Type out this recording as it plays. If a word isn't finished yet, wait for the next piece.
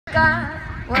got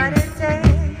what it takes.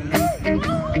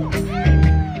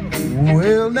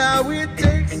 Well, now it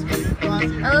takes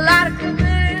a lot of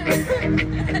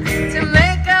commitment to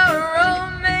make a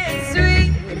romance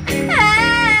sweet,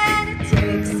 and it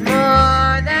takes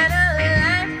more than a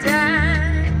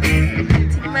lifetime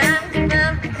to make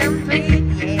love complete.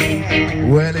 Yeah.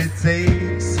 Well, it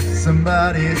takes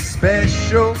somebody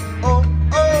special, oh,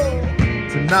 oh,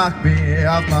 to knock me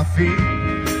off my feet.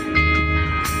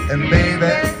 And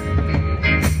baby,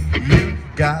 you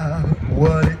got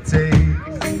what it takes.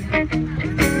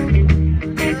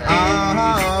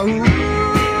 Ah, ooh.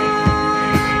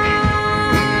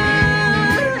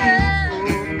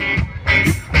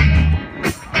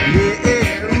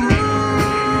 Yeah, ooh.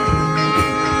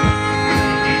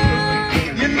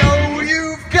 You know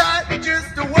you've got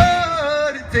just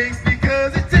what it takes,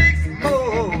 because it takes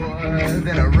more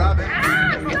than a robin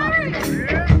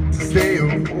to stay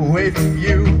away from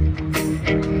you.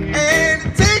 And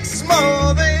it takes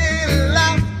more than a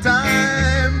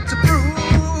lifetime to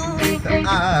prove that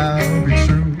I'll be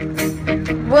true.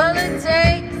 Well, it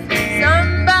takes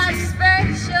somebody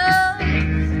special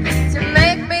to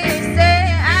make me say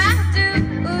I do.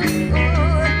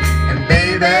 And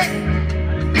baby,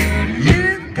 you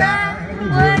got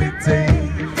what it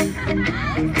takes.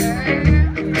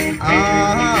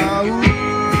 Ah, ooh.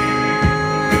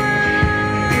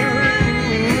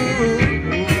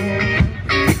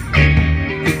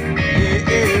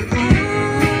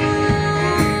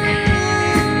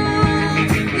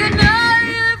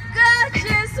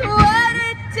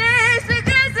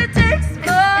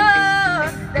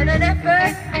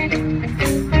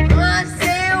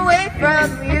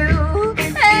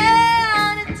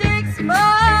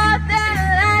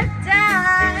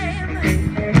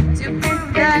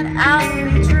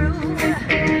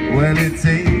 Well, it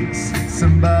takes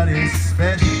somebody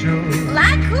special,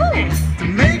 like who? to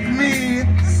make me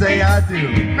say I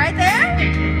do. Right there?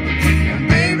 And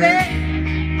baby,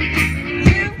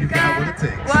 you got what it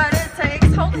takes. What it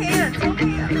takes. Hold hands, hold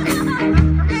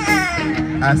hands.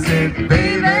 Yeah. I said,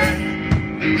 baby,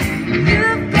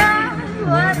 you've got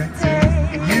what it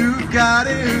takes. You've got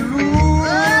it. Ooh.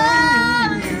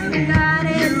 Oh, you got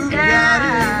it. You got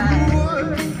it. Ooh.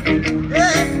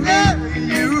 Yeah, yeah,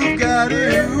 you got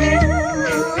it. Ooh.